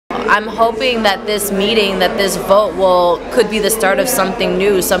I'm hoping that this meeting, that this vote could be the start of something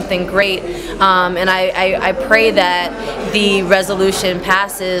new, something great, and I pray that the resolution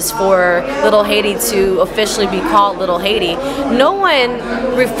passes for Little Haiti to officially be called Little Haiti. No one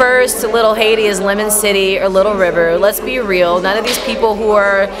refers to Little Haiti as Lemon City or Little River. Let's be real. None of these people who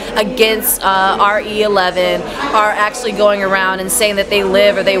are against RE11 are actually going around and saying that they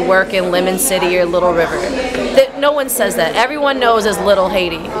live or they work in Lemon City or Little River. No one says that. Everyone knows as Little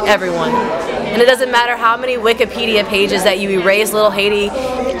Haiti. Everyone. And it doesn't matter how many Wikipedia pages that you erase, Little Haiti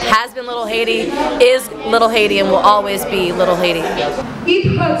has been Little Haiti, is Little Haiti, and will always be Little Haiti.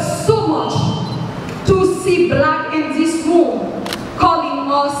 It hurts so much to see black in this room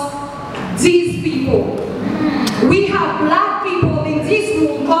calling us these people. We have black people in this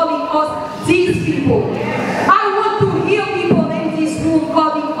room calling us these people. I want to hear people in this room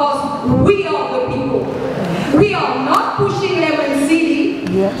calling us we are the people. We are not pushing Lemon City,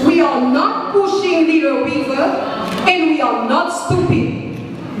 we are not pushing Little River, and we are not stupid.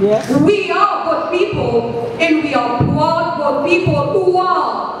 We are good people, and we are proud good people who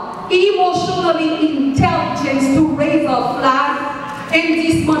are emotionally intelligent to raise a flag in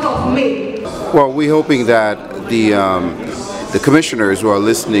this month of May. Well, we're hoping that the commissioners who are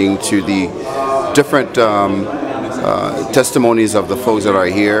listening to the different testimonies of the folks that are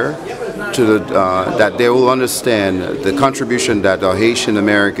here, that they will understand the contribution that our Haitian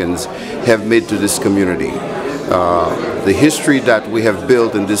Americans have made to this community. The history that we have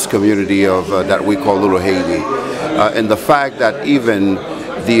built in this community of that we call Little Haiti, and the fact that even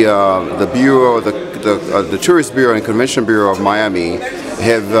the Bureau, the Tourist Bureau and Convention Bureau of Miami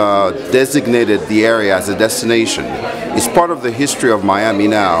have designated the area as a destination. It's part of the history of Miami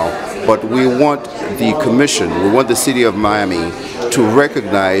now, but we want the commission, we want the city of Miami to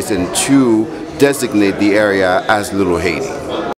recognize and to designate the area as Little Haiti.